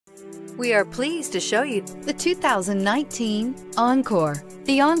We are pleased to show you the 2019 Encore.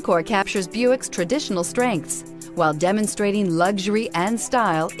 The Encore captures Buick's traditional strengths while demonstrating luxury and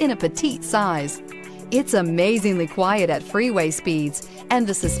style in a petite size. It's amazingly quiet at freeway speeds, and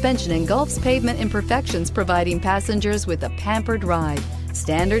the suspension engulfs pavement imperfections, providing passengers with a pampered ride.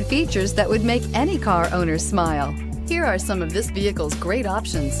 Standard features that would make any car owner smile. Here are some of this vehicle's great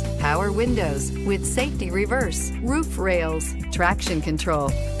options: power windows with safety reverse, roof rails, traction control,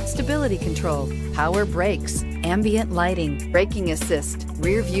 stability control, power brakes, ambient lighting, braking assist,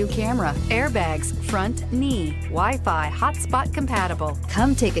 rear view camera, airbags, front knee, Wi-Fi hotspot compatible.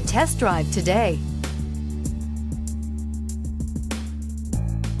 Come take a test drive today.